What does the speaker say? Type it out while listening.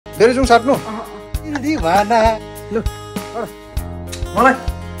फेरि जाउँ साट्नु दिवाना लु मलाई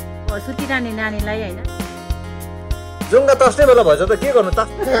सुतिरहने नानीलाई हैन जुङ्गा तस्ने बेला भएछ त के गर्नु त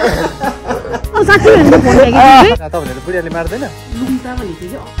साथीहरुले फोन लाग्यो तपाईहरुले बुढियाले मार्दैन लुम्ता भनेको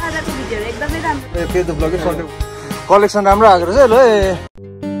थियो आजको भिडियो एकदमै राम्रो ए फेरि त ब्लगै सल्ट कलेक्सन राम्रो आएको रहेछ ल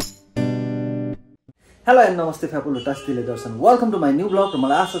हेलो एन्ड नमस्ते फ्यापुल टास्तीले दर्शन welcome to my new blog र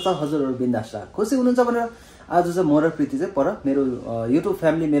मलाई आशा छ हजुरहरु बिन्दास र खुसी हुनुहुन्छ भनेर आज चाहिँ म र प्रीति चाहिँ पर मेरो युट्युब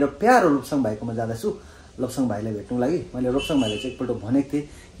फ्यामिली मेरो प्यारो लोप्साङ भाइकोमा जाँदैछु लोप्साङ भाइलाई भेट्नु लागि मैले लोप्साङ भाइलाई चाहिँ एकपल्ट भनेको थिएँ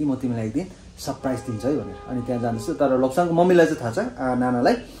कि म तिमीलाई एक दिन सरप्राइज दिन्छु है भनेर अनि त्यहाँ जाँदैछु तर लोप्साङको मम्मीलाई चाहिँ थाहा छ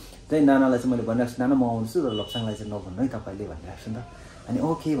नानालाई त्यही नानालाई चाहिँ मैले भनिरहेको छु नाना म आउँदैछु तर लोप्साङलाई चाहिँ नभन्नु है तपाईँले भनिरहेको छु नि त अनि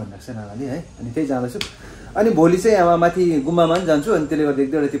ओके भनिरहेको छ नानाले है अनि त्यही जाँदैछु अनि भोलि चाहिँ अब माथि गुम्बामा पनि जान्छु अनि त्यसले गर्दा एक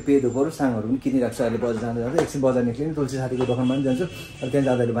दुईवटा त्यो पेदहरू साङहरू पनि किनिरहेको छु अहिले बजार जाँदा जाँदा एकछिन बजार निक्लिने तुलसी साथीको दोकानमा पनि जान्छु अनि त्यहाँ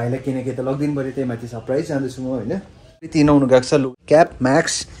जाँदाखेरि भाइलाई किनेको त लगिदिनु पऱ्यो त्यही माथि सरप्राइज जाँदैछु म होइन त्यति नहुनु गएको छ लु क्याप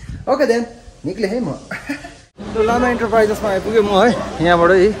म्याक्स ओके देन निक्लेँ है म लामा इन्टरप्राइजेसमा आइपुगेँ म है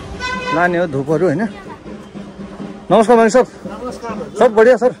यहाँबाट है लाने हो धुपहरू होइन नमस्कार मानिस सर सब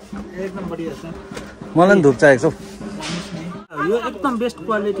बढिया सर एकदम बढिया छ मलाई पनि धुप चाहिएको छ यो एकदम बेस्ट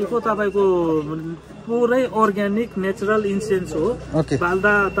क्वालिटीको तपाईको पुरै अर्ग्यानिक नेचुरल इन्सेन्स हो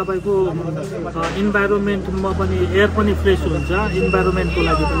बाल्दा तपाईको इन्भाइरोमेन्टमा पनि एयर पनि फ्रेस हुन्छ इन्भाइरोमेन्टको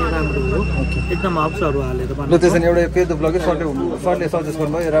लागि पनि राम्रो हो एकदम हब्सहरू हालेर ल त्यसैले एउटा पेदो ब्लगै सरले सजेस्ट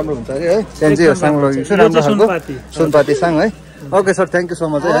गर्नुभयो राम्रो हुन्छ अरे है त्यहाँ चाहिँ साङ लगेको छु राम्रो खालको सुनपाती साङ है okay sir thank you so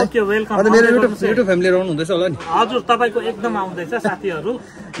much है ओके वेलकम अनि मेरो युट्युब फ्यामिली आउनु हुँदैछ होला नि हजुर तपाईको एकदम आउँदैछ साथीहरू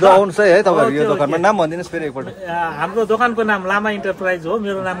ल आउनुहोस् है तपाईँहरू यो दोकानमा नाम भनिदिनुहोस् फेरि एकपल्ट हाम्रो दोकानको नाम लामा इन्टरप्राइज हो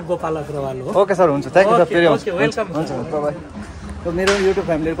मेरो नाम गोपाल अग्रवाल हो ओके सर हुन्छ थ्याङ्क यू सर फेरि ओके वेलकम हुन्छ बाइ मेरो युट्युब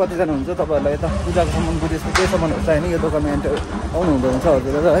फ्यामिलीहरू कतिजना हुन्छ तपाईँहरूलाई यता पूजाको सामान बुझेको केही सामानहरू चाहियो नि यो दोकानमा एन्टर आउनु हुँदोरहेछ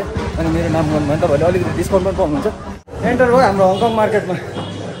हजुरहरू है अनि मेरो नाम गर्नु भने तपाईँहरूले अलिकति डिस्काउन्ट पनि पाउनुहुन्छ एन्टर भयो हाम्रो हङकङ मार्केटमा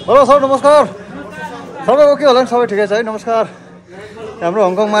हेलो सर नमस्कार सबै ओके होला नि सबै ठिकै छ है नमस्कार हाम्रो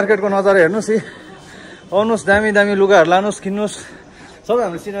हङकङ मार्केटको नजारा हेर्नुहोस् है आउनुहोस् दामी दामी लुगाहरू लानुहोस् किन्नुहोस् सबै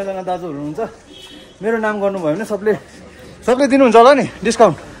हाम्रो चिनाजाना दाजुहरू हुनुहुन्छ मेरो नाम गर्नुभयो भने सबले दिनुहुन्छ होला नि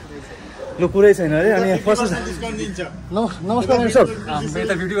डिस्काउन्ट लु कुरै छैन अरे अनि फर्स्ट नमस्कार सर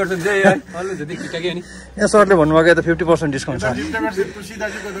यहाँ सरले भन्नुभएको यता 50% डिस्काउन्ट छ 50%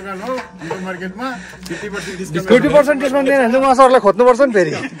 डिस्काउन्ट दिएन भने उहाँ सरलाई खोज्नुपर्छ नि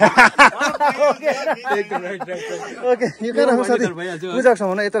फेरि ओके यो कहाँ राख्नु साथी बुझाएको छ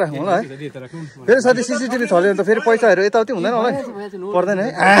भने यता राख्नु होला है फेरि साथी सिसिटिभी छ भने त फेरि पैसाहरू यताउति हुँदैन होला पर्दैन है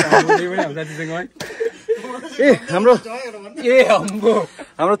ए हाम्रो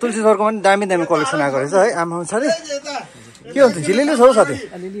तुलसी सरको पनि दामी दामी कलेक्सन आएको रहेछ है आमा साथी के हुन्छ झिलिलो छ हौ साथी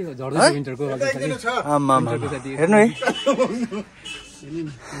आमा हेर्नु है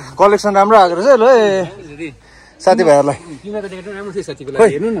कलेक्सन राम्रो आएको रहेछ ल साथीभाइहरूलाई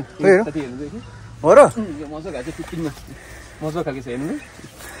हो र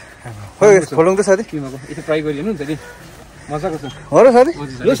खोलौँ त साथी हो र साथी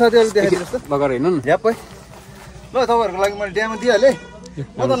ल साथी अलिक देखाइदिनुहोस् त लगाएर हेर्नु न झ्याप्पै ल तपाईँहरूको लागि मैले ड्यामा दिइहालेँ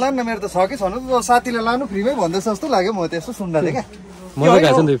म त लान्न मेरो त छ कि छैन त साथीले लानु फ्रीमै भन्दैछ जस्तो लाग्यो म त्यस्तो सुन्दा थिएँ क्या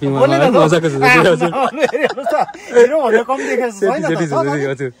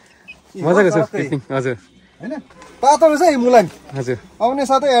होइन पातो रहेछ है मुलान हजुर आउने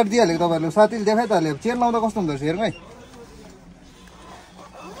साथै एड दिइहालेको तपाईँहरूले साथीले देखाइ त हाल्यो चेन लाउँदा कस्तो हुँदो रहेछ हेर्नु है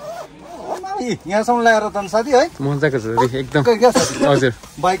यहाँसम्म ल्याएर त साथी है मजाको छ एकदम हजुर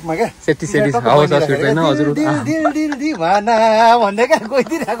बाइकमा क्या सेफ्टी हावा सस्पिट हैन हजुर दिवाना भन्दै क्या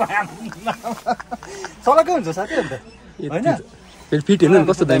गइदिरहेको सलकै हुन्छ साथी अन्त हैन फेरि फिट हेर्नु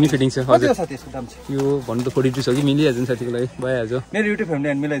कस्तो दामी फिटिङ छ हजुर साथी यसको दाम छ यो भन्नु त 42 छ कि मिलिहाल्छ नि साथीको लागि भइहाल्छ मेरो युट्युब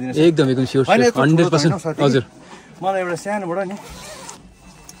फ्यामिली मिलाइदिनु एकदम स्योर 100% हजुर मलाई एउटा सानोबाट नि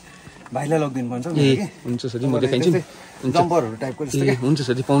भाइलाई लगिदिनु भन्छ ए हुन्छ साथी म देखाइन्छु जम्परहरू टाइपको जस्तो के हुन्छ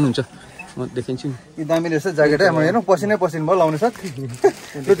साथी पाउनुहुन्छ म देखाइन्छु नि दामी रहेछ ज्याकेट है म हेर्नु पसिनै पसिन भयो लाउने साथ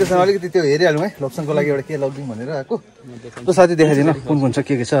त्यो त्यसमा अलिकति त्यो हेरिहालौँ है लोप्साङको लागि एउटा के लगिदिउँ भनेर आएको त्यो साथी देखाइदिनु कुन कुन छ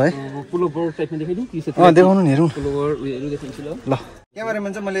के छ है देखाउनु नि हेरौँ ल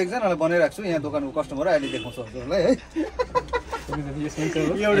क्यामेराम्यान चाहिँ मैले एकजनालाई बनाइरहेको छु यहाँ दोकानको कस्टमर अहिले देखाउँछु हजुरलाई है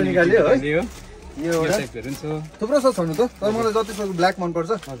एउटा निकाल्यो है यो थुप्रो छ छोड्नु त तर मलाई जति सक्दो ब्ल्याक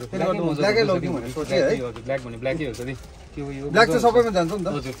मनपर्छ ब्ल्याकै लगिदिउँ भनेर सोचेँ है ब्ल्याक चाहिँ सबैमा जान्छ नि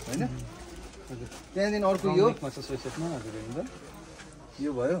त होइन त्यहाँदेखि अर्को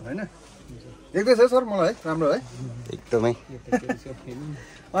यो भयो होइन देख्दैछ सर मलाई राम्रो है एकदमै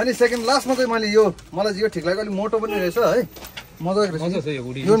अनि सेकेन्ड लास्टमा चाहिँ मैले यो मलाई यो ठिक लाग्यो अलिक मोटो पनि रहेछ है मजाको रहेछ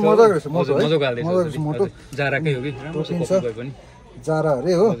यो मजाको रहेछ मोटो मोटो जाराकै हो कि जारा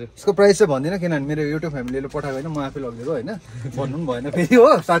अरे हो यसको प्राइस चाहिँ भन्दिनँ किनभने मेरो युट्युब फ्यामिलीले पठाएको होइन म आफै लगेको होइन भन्नु पनि भएन फेरि हो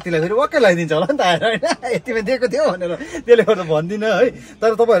साथीलाई फेरि वाक्कै लगाइदिन्छ होला नि त आएर होइन यतिमा दिएको थियो भनेर त्यसले गर्दा भन्दिनँ है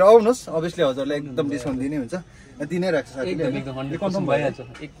तर तपाईँहरू आउनुहोस् अभियसली हजुरलाई एकदम डिस्काउन्ट दिनै हुन्छ दिनै राख्छ साथीले कन्फर्म भइहाल्छ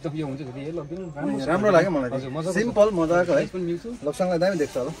एकदम यो हुन्छ फेरि राम्रो लाग्यो मलाई सिम्पल मजाको है लप्साङलाई दामी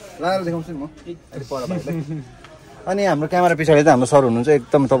देख्छ होला लगाएर देखाउँछु नि म अनि हाम्रो क्यामेरा पछाडि चाहिँ हाम्रो सर हुनुहुन्छ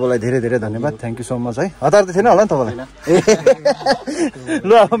एकदम तपाईँलाई धेरै धेरै धन्यवाद थ्याङ्क यू सो मच है हतार त थिएन होला नि तपाईँलाई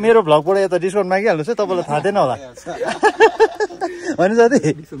ल अब मेरो भ्लगबाट यता डिस्काउन्ट मागिहाल्नुहोस् है तपाईँलाई थाहा थिएन होला होइन साथी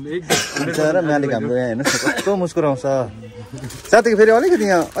मालिक हाम्रो यहाँ हेर्नुहोस् कस्तो मुस्कुराउँछ साथीको फेरि अलिकति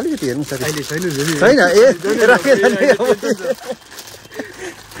यहाँ अलिकति हेर्नु साथी छैन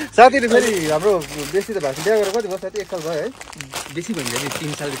साथीले फेरि हाम्रो बेसी त भएको बिहा गरेर कति भयो साथी 1 साल भयो है बेसी भन्दा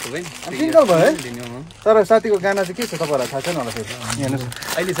 3 साल जस्तो भयो 3 साल भयो है तर साथीको गाना चाहिँ के छ तपाईँहरूलाई थाहा छैन होला फेरि हेर्नुहोस्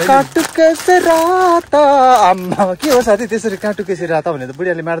अहिले काटु केसे रात आम्मा के हो साथी त्यसरी काटु केसे रात भने त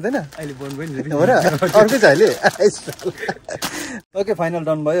बुढियाले मार्दैन अहिले बन्द भयो हो र अर्कै छ अहिले ओके फाइनल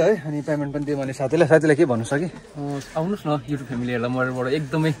डन भयो है अनि पेमेन्ट पनि दिएँ मैले साथीलाई के भन्नु सक्यो आउनुहोस् न युट्युब फ्यामिलीहरूलाई मबाट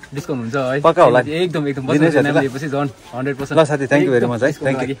एकदमै डिस्काउन्ट हुन्छ है पक्का होला एकदम लिएपछि झन् 100% ल साथी थ्याङ्क यू भेरी मच है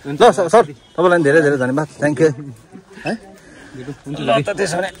थ्याङ्क यू ल सर तपाईँलाई धेरै धेरै धन्यवाद थ्याङ्क यू है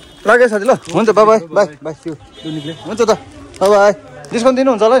त्यसो भने लाग्यो साथी ल हुन्छ बाई बाई बाई बाई हुन्छ त बाई डिस्काउन्ट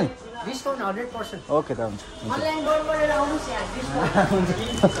दिनुहुन्छ होला नि ओके त हुन्छ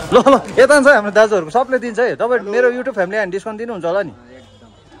ल यता छ हाम्रो दाजुहरूको सबले दिन्छ है तपाईँ मेरो युट्युब फ्यामिली आयो भने डिस्काउन्ट दिनुहुन्छ होला नि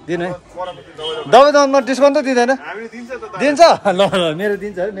दिनु है दबाई दबाईमा डिस्काउन्ट त दिँदैन दिन्छ ल मेरो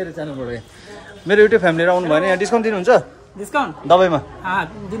दिन्छ है मेरो च्यानलबाट मेरो युट्युब फ्यामिली आउनु भयो भने यहाँ डिस्काउन्ट दिनुहुन्छ डिस्काउन्ट दबाईमा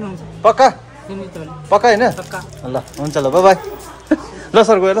दिनुहुन्छ पक्का पक्का होइन ल हुन्छ ल बाई ल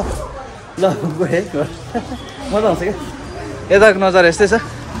सर गयो ल गएँ मजा आउँछ क्या यताको नजारा यस्तै छ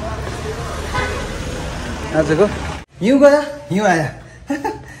आजको हिउँ गयो हिउँ आयो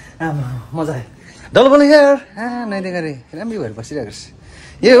आमा मजा आयो डलबल हेर नैदेखि अरे राम्रो भएर बसिरहेको छ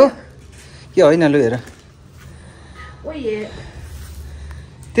यही हो के होइन लु हेर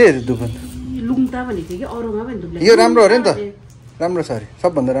त्यही हेर दुकान यो राम्रो अरे नि त राम्रो छ अरे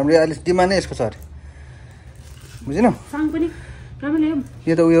सबभन्दा राम्रो अहिले डिमान्ड नै यसको छ अरे बुझिनौ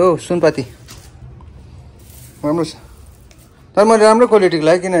यो त उयो हो सुनपाती राम्रो छ तर मैले राम्रो क्वालिटीको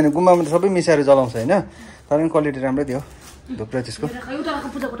लाग्यो किनभने गुम्बामा त सबै मिसाएर जलाउँछ होइन तर पनि क्वालिटी राम्रै थियो धुप्रा त्यसको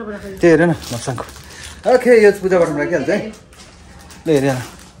त्यो हेर न लप्साङको ओके यो पूजाबाट राखिहाल्छ है ल हेर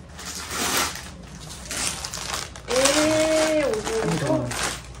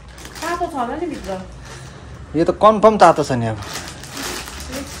यो त कन्फर्म तातो छ नि अब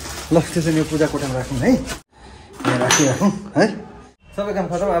ल त्यसो यो पूजा कोठामा राखौँ है यहाँ राखिराखौँ है सबै काम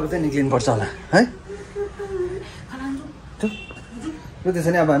खतम अब चाहिँ निक्लिनुपर्छ होला है ल त्यसो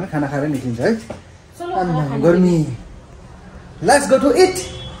भने अब हामी खाना खाएर निक्लिन्छ है गर्मी let's go to it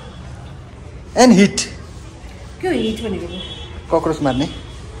and hit cockroach मार्ने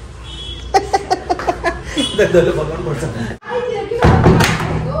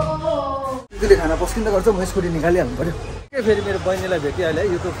खाना पस्किँदा गर्छ म स्कुटी निकालिहाल्नु पऱ्यो के फेरि मेरो बहिनीलाई भेटिहाल्यो है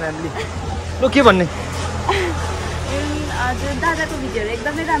युट्युब फ्यामिली ल के भन्ने हजुर दादाको भिडियोहरू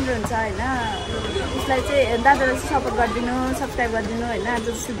एकदमै राम्रो हुन्छ होइन उसलाई चाहिँ दादालाई चाहिँ सपोर्ट गरिदिनु सब्सक्राइब गरिदिनु होइन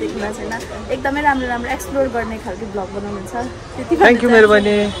जस्तो देख्नु भएको छैन एकदमै राम्रो राम्रो एक्सप्लोर गर्ने खालको भ्लग बनाउनुहुन्छ त्यति थ्याङ्क यू मेरो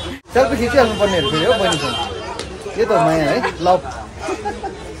बहिनी सेल्फी खिचिहाल्नु पर्नेहरू फेरि हो बहिनीसँग यो त माया है लभ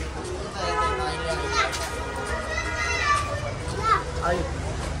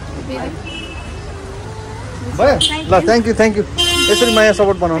भयो ल थ्याङ्क यू यसरी माया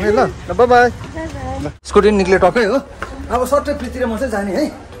सपोर्ट बनाउने ल बाई बाई स्कुटी निक्ले टक्कै हो अब सट्टै प्रितिर म चाहिँ जाने है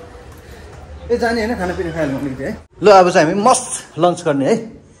ए जाने होइन खानापिना खाइहाल्नु अलिकति है ल अब चाहिँ हामी मस्त लन्च गर्ने है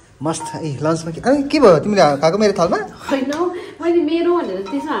मस्त है लन्चमा के भयो तिमीले खाएको मेरो थालमा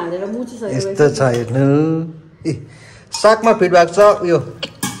यस्तो छ हेर्नु ए सागमा फिट भएको छ उयो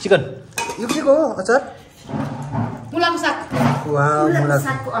चिकन यो के को हो अचार मुलाको साग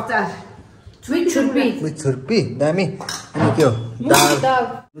सागको अचार छुर्पी दामी अनि के हो दाल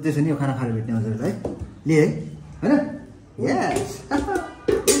त्यसो नि यो खाना खाएर भेट्ने हजुरलाई लिए है होइन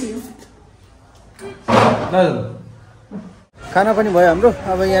खाना पनि भयो हाम्रो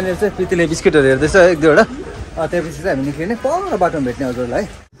अब यहाँनिर चाहिँ प्रीतिले बिस्किटहरू हेर्दैछ एक दुईवटा त्यसपछि चाहिँ हामी निक्लिने पर बाटोमा भेट्ने हजुरलाई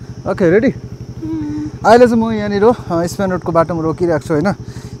ओके रेडी अहिले चाहिँ म यहाँनिर स्पेन रोडको बाटोमा रोकिरहेको छु होइन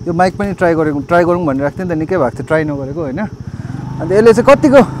यो माइक पनि ट्राई गरौँ भनेर राख्थेँ नि त निकै भएको थियो ट्राई नगरेको होइन अन्त यसले चाहिँ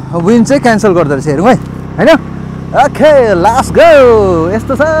कतिको विन चाहिँ क्यान्सल गर्दो रहेछ हेरौँ है होइन ओके लास्ट गो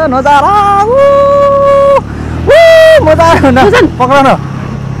यस्तो छ नजारा मजा आयो न पक्र न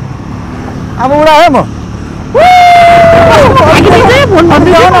अब उडायो म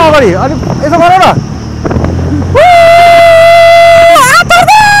अगाडि अलिक यसो गर न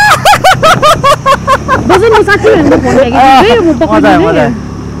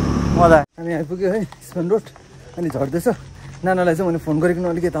हामी आइपुग्यो है स्पेन रोड अनि झर्दैछ नानालाई चाहिँ मैले फोन गरेको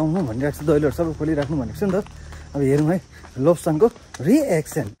अलिकति आउनु भनिरहेको छु दैलोहरू सबै खोलिराख्नु भनेको छु नि त अब हेरौँ है लोप्साङको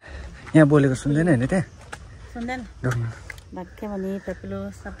रिएक्सन यहाँ बोलेको सुन्दैन होइन त्यहाँ सुन्दैन भक्कै भने तपाईँले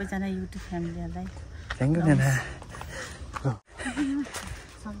सबैजना युट्युब फ्यामिलीहरूलाई थ्याङ्क यू नाना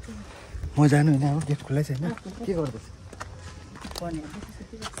म जानु होइन अब गेट खुल्लै छैन के गर्दैछ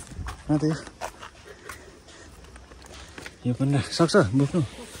यो पनि सक्छ बोक्नु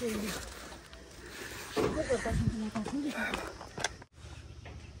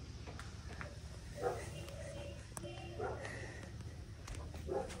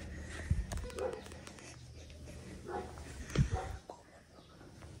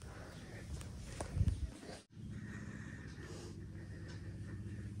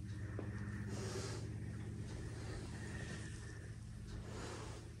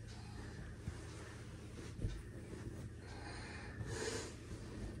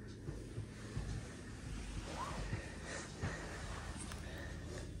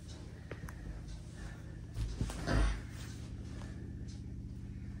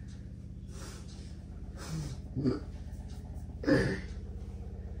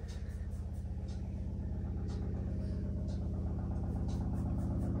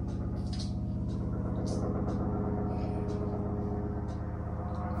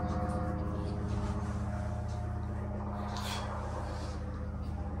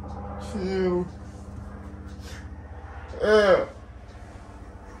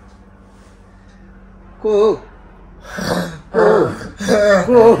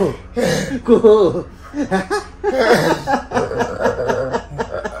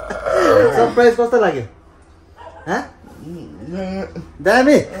सरप्राइज कस्तो लाग्यो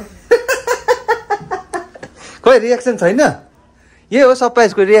दामी खोइ रिएक्सन छैन ये हो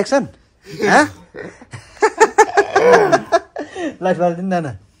सरप्राइजको रिएक्सन लाइट बालिदिनु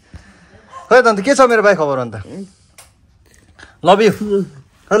नाना खोइ त अन्त के छ मेरो भाइ खबर अन्त लभ यु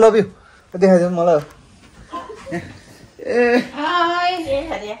लभ यु देखाइदिनु मलाई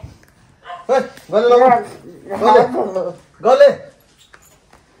गले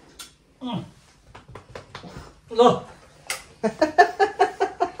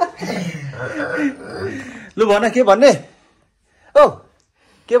लु भन के भन्ने औ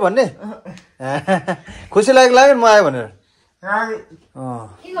के भन्ने खुसी लाग्यो म आयो भनेर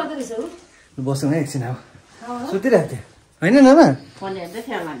बसौँ है एकछिन अब सुतिरहेको थियो होइन नाना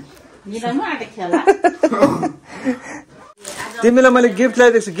तिमीलाई मैले गिफ्ट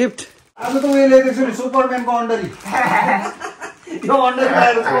ल्याइदिएको छु गिफ्ट आज त उयो ल्याइदिएको छु नि सुपरम्यानको अन्डरी यो अन्डरी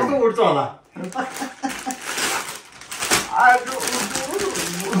आएर कस्तो उड्छ होला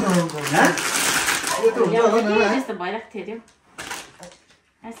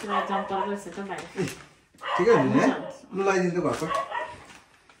ठिकै हुन्छ लु लगाइदिनु भएको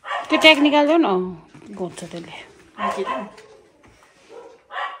त्यो टेक्निकल हो न गोड्छ त्यसले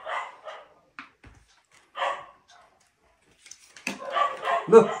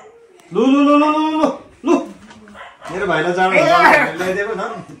लु लु लु लु लु लु लु मेरो भाइलाई जाडो ल्याइदिएको न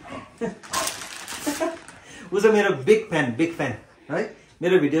ऊ चाहिँ मेरो बिग फ्यान है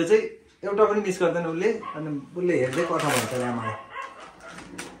मेरो भिडियो चाहिँ एउटा पनि मिस गर्दैन उसले अनि उसले हेर्दै पठाउँछ आमालाई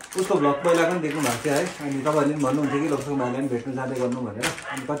उसको भ्लग पहिला पनि देख्नु भएको थियो है अनि तपाईँहरूले पनि भन्नुहुन्थ्यो कि लोप्साङ भाइलाई पनि भेट्नु जाँदै गर्नु भनेर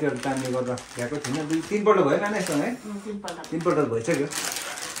अनि कतिवटा टाइमले गर्दा गएको थिएन 2-3 पल्ट भयो नानीसँग है 3 पल्ट भइसक्यो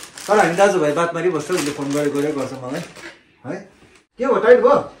तर हामी दाजुभाइ बात मारिबस्छ उसले फोन गरेको गर्छ मलाई है के हो टाइट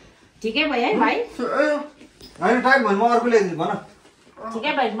भयो ठिकै भयो है भाइ होइन टाइट भयो म अर्को ल्याइदिन्छु भन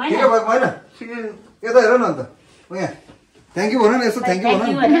ठिकै भयो ठिकै भएको होइन यता हेर न अन्त यहाँ थ्याङ्क यू भन न यसो थ्याङ्क यू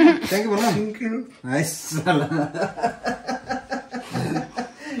भन थ्याङ्क यू भन नाइस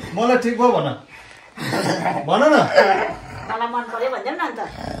मलाई ठिक भयो भन भन न मलाई मन पर्यो भन्दैन न अन्त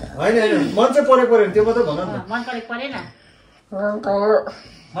होइन होइन मन चाहिँ परेको त्यो मात्रै भन न मन परेको परेन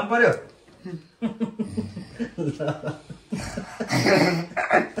मन पर्यो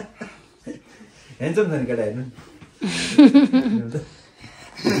ह्यान्डसम छ नि केटा हेर्नु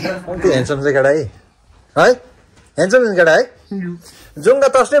ह्यान्डसम चाहिँ केटा है ह्यान्डसम छ नि केटा है जुङ्गा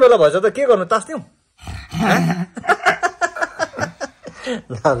तस्ने बेला भएछ त के गर्नु तास्त्यौँ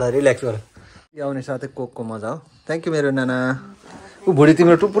ल रिल्याक्स गर आउने साथै कोकको मजा हो थ्याङ्क यू मेरो नाना ऊ भुँडी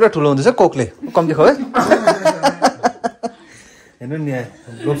तिम्रो पुरा ठुलो हुँदैछ कोकले कम्ती खाऊ है हेर्नु नि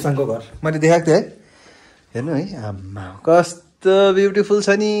लोप्साङको घर मैले देखाएको थिएँ है हेर्नु है आम्मा कस्तो ब्युटिफुल छ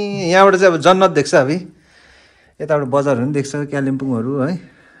नि यहाँबाट चाहिँ अब जन्नत देख्छ अब यताबाट बजारहरू पनि देख्छ कालिम्पोङहरू है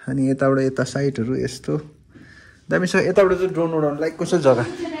अनि यताबाट यता साइडहरू यस्तो दामी छ यताबाट चाहिँ ड्रोन उडाउनु लाइक कस्तो जग्गा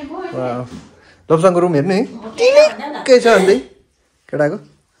लोप्साङको रुम हेर्नु है के छ अन्त केटाको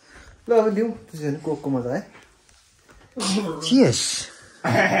ल ल अब दिउँ त्यसो भने कोकको मजा है चियर्स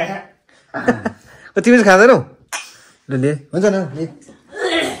तिमी चाहिँ खाँदैनौ ल ले हुन्छ न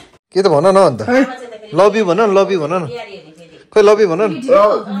के त भन न अन्त लभ यु भन न लभ यु भन न खोइ लभ यु भन न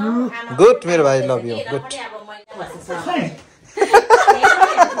गुड मेरो भाइ लभ यु गुड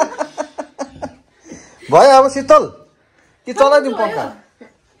भयो अब शीतल कि चलाइदिउँ पङ्खा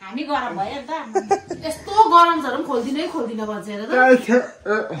हामी गरम भयो नि त यस्तो गरम छ र खोल्दिनै भन्छ हेर त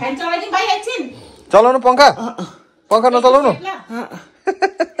फ्यान चलाइदिउँ भाइ एकछिन चलाउनु पङ्खा नचलाउनु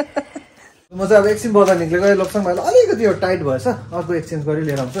म चाहिँ अब एकछिन बजार निक्लेको लोप्साङ भाइलाई अलिकति यो टाइट भएछ अर्को एक्सचेन्ज गरी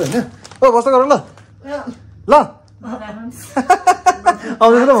लिएर आउँछु होइन ओ बस्छ गर ल ल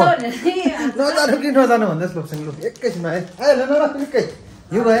आउँदैछ ल म नजानु कि नजानु भन्दैछ लोप्साङ लु एकैछिनमा है ल निकै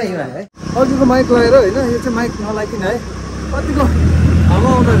यो भयो यो है अघिको माइक लगाएर होइन यो चाहिँ माइक नलाइकन है कतिको हावा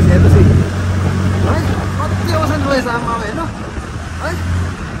आउँदो रहेछ हेर्नुहोस् है कति आउँछ नोइज आमा हेर्नु है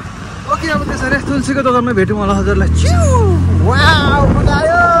ओके अब त्यसरी तुलसीको दोकानमा भेटौँ होला हजुरलाई च्यु वाउ मजा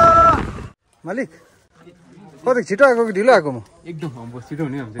आयो मालिक कति छिटो आएको कि ढिलो आएको म एकदम छिटो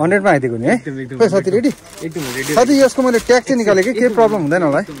हुने 100 मा आइदिएको नि है खै साथी रेडी एकदम रेडी साथी यसको मैले ट्याग चाहिँ निकालेँ कि केही प्रब्लम हुँदैन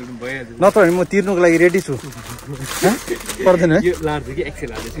होला है नत्र भने म तिर्नुको लागि रेडी छु पर्दैन है ए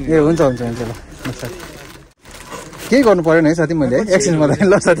हुन्छ हुन्छ हुन्छ ल केही गर्नु परेन है साथी मैले है एकछिन मलाई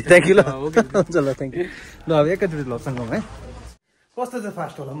ल साथी थ्याङ्क यू ल हुन्छ ल थ्याङ्क यू ल अब एकैचोटि लप्साङको है कस्तो चाहिँ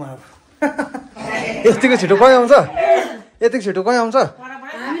फास्ट होला म अब यतिको छिटो कहीँ आउँछ यतिको छिटो कहीँ आउँछ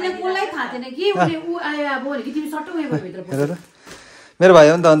मेरो भाइ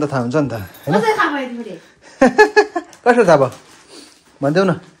हो नि त अन्त थाहा हुन्छ नि त होइन कसरी थाहा भयो भनिदेऊ न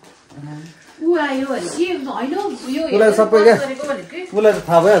उसलाई सबै क्या उसलाई त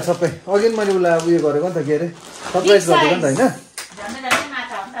थाहा भइहाल्छ सबै अघि मैले उसलाई उयो गरेको नि त के अरे सरप्राइज गरिदिएको नि त होइन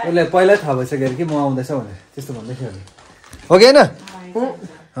उसलाई पहिल्यै थाहा भइसक्यो अरे कि म आउँदैछ भनेर त्यस्तो भन्दै थियो अरे हो कि होइन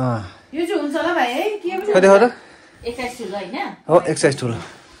कति हो र हो एक्सर्साइज ठुलो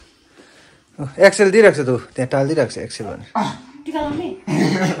एक्सेल दिइरहेको छ तँ त्यहाँ टालिदिइरहेको छ एक्सेल भनेर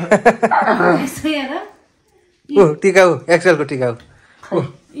टिकाउ एक्सेलको टिकाउ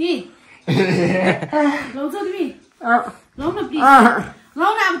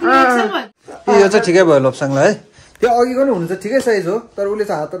यो चाहिँ ठिकै भयो लोप्साङलाई है त्यो अघिको नि हुनु चाहिँ ठिकै साइज हो तर उसले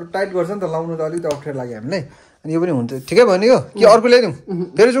चाहिँ हातहरू टाइट गर्छ नि त लाउनु त अलिकति अप्ठ्यारो लाग्यो हामीलाई अनि यो पनि हुन्छ ठिकै भयो नि यो कि अर्को ल्याइदिउँ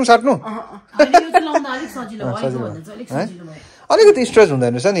फेरि जाउँ साट्नु अलिकति स्ट्रेच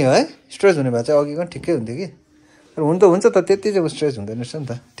हुँदैन रहेछ नि है स्ट्रेच हुने भए चाहिँ अघिको ठिकै हुन्थ्यो कि तर हुन त हुन्छ त त्यति चाहिँ स्ट्रेच हुँदैन रहेछ नि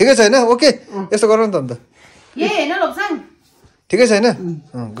त ठिकै छैन ओके यस्तो गरौँ नि त अन्त ठिकै छैन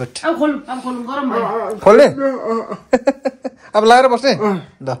गुड खोल्ने अब लगाएर बस्ने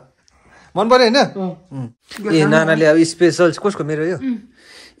ल मन पर्यो होइन ए नानाले अब स्पेसल कसको मेरो यो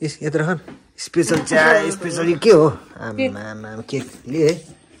यत्रो खान स्पेसल चिया स्पेसल के हो आमा के लिए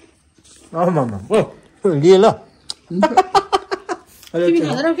आमा ओ लिए ल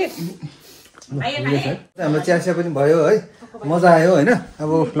हाम्रो चिया पनि भयो है मजा आयो होइन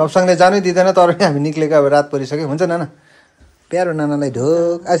अब लप्साङले जानै दिँदैन तर हामी निक्लेको अब रात परिसक्यो हुन्छ नाना प्यारो नानालाई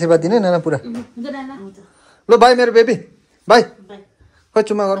ढोक आशीर्वाद दिने नाना पुरा ल भाइ मेरो बेबी भाइ खोइ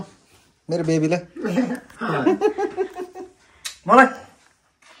चुम्मा गरौँ मेरो बेबीलाई मलाई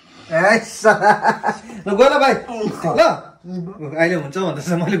ल गयो ल भाइ ल अहिले हुन्छ भन्दैछ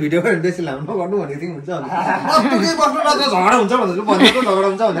मैले भिडियो गरेर बेसी लामो नगर्नु भनेको थिएँ हुन्छ झगडा हुन्छ भन्दैछु भनिदिएको झगडा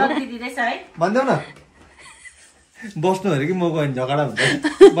हुन्छ भनेर भनिदेऊ न बस्नु अरे कि म गयो भने झगडा हुन्छ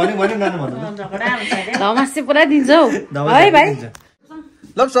भन्यो नानु भन्नु धमासी पुरा दिन्छ हौ है भाइ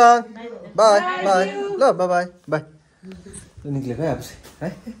लप्साङ बाई बाई ल बाई बाई निक्लेको आएपछि है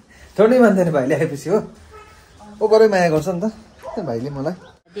छोड्नै मान्दैन भाइले आएपछि हो ओभरै माया गर्छ नि त भाइले मलाई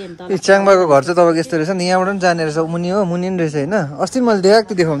च्याङबाको घर चाहिँ तपाईँको यस्तो रहेछ नि यहाँबाट पनि जाने रहेछ मुनि हो मुनि पनि रहेछ होइन अस्ति मैले देखाएको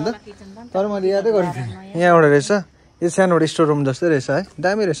थिएँ देखाउँ त तर मैले यादै गरेको थिएँ यहाँबाट रहेछ यो सानोबाट स्टोर रुम जस्तै रहेछ है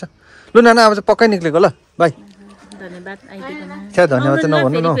दामी रहेछ लु नाना अब चाहिँ पक्कै निक्लेको ल भाइ छ्या धन्यवाद चाहिँ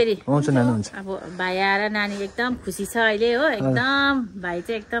नभन्नु न आउँछु नानी हुन्छ अब भाइ आएर नानी एकदम खुसी छ अहिले हो एकदम भाइ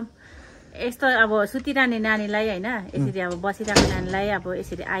चाहिँ एकदम यस्तो अब सुतिरहने नानीलाई होइन यसरी अब बसिरहेको नानीलाई अब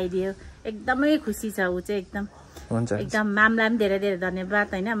यसरी आइदियो एकदमै खुसी छ ऊ चाहिँ एकदम एकदम मामलाई पनि धेरै धेरै धन्यवाद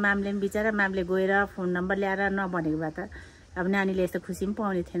होइन मामले पनि बिचरा मामले गएर फोन नम्बर ल्याएर नभनेको भए त अब नानीले यस्तो खुसी पनि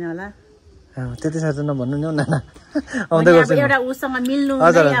पाउने थिएन होला त्यति साह्रो नभन्नु नि हौ नाना आउँदै गर्छ एउटा उसँग मिल्नु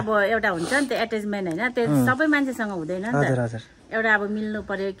नै अब एउटा हुन्छ नि त्यो एट्याचमेन्ट होइन त्यो सबै मान्छेसँग हुँदैन नि त एउटा अब मिल्नु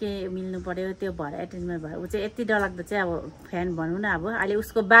पर्यो के मिल्नु पर्यो त्यो भएर एट्याचमेन्ट भयो ऊ चाहिँ यति डरलाग्दो चाहिँ अब फ्यान भनौँ न अब अहिले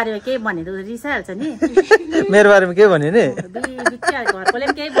उसको बारेमा केही भने त रिसाइहाल्छ नि मेरो बारेमा के भन्यो नि घरकोले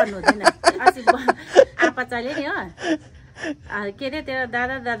पनि केही भन्नु हुँदैन आपा चाल्यो नि हो के अरे त्यो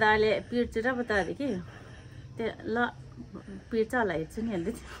दादाले पिर्छु र पो त अरे कि त्यो ल पिर्छ होला हेर्छु नि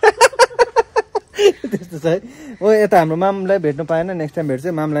हेर्दै त्यस्तो छ है। ओ यता हाम्रो मामलाई भेट्नु पाएन, नेक्स्ट टाइम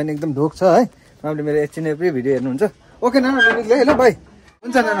भेट्छु। मामलाई नि एकदम ढोक छ है। मामले मेरो एकछिन एभ्री भिडियो हेर्नुहुन्छ। ओके नाना निक्ले ल बाई।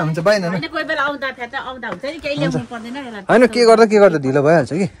 हुन्छ नाना हुन्छ बाई नाना। कोही बेला आउँदा फेरि आउँदा हुन्छ नि केही ल्याउनु पर्दैन यसलाई। होइन के गर्दा ढिलो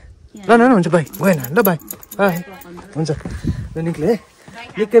भइहाल्छ कि। ल नाना हुन्छ बाई गएन ल बाई बाई हुन्छ ल निक्ले है।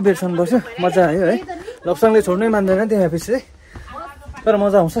 निकै बेरसम्म बस्यो मजा आयो है। लप्साङले छोड्नै मान्दैन त्यहाँ पछि है, तर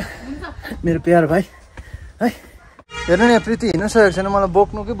मजा आउँछ मेरो प्यार भाइ है। हेर्नु नि प्रीति हिँड्नु सकेको छैन, मलाई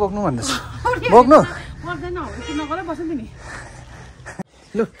बोक्नु कि बोक्नु भन्दैछ। बोक्नु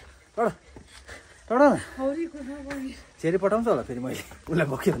लु टडा चेरी पठाउँछ होला फेरि मैले उसलाई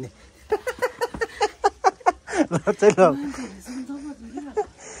बोक्यो भने।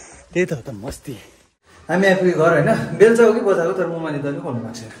 त्यही त हो त मस्ती। हामी आइपुग्यो घर होइन। बेलचा हो कि बजाएको, तर मुमानी दली खोल्नु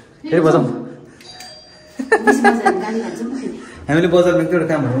भएको छ। फेरि बजाउँ। हामीले बजारमा एक दुईवटा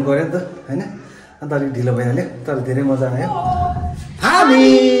कामहरू गऱ्यो नि त होइन, अन्त अलिक ढिलो भइहाल्यो, तर धेरै मजा आयो। हामी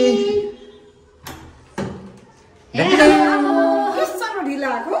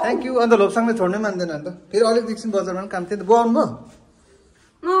थ्याङ्क यू। अन्त लोपसाङले छोड्नै मान्दैन अन्त फेरि अलिक एकछिन बजारमा पनि काम थियो नि त। बुवा आउनुभयो?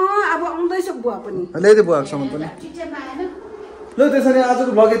 अब आउँदैछ बुवा पनि। ल्याइदियो बुवाको सामान पनि। ल त्यसरी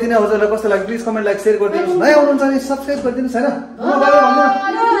आजको भ्लग यति नै। हजुरलाई कस्तो लाग्यो प्लिज कमेन्ट लाइक सेयर गरिदिनुहोस्। नयाँ हुनुहुन्छ भने सब्सक्राइब गरिदिनुहोस् होइन।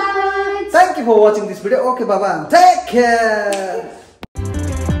 Thank you for watching this video. Okay बाबा टेक केयर।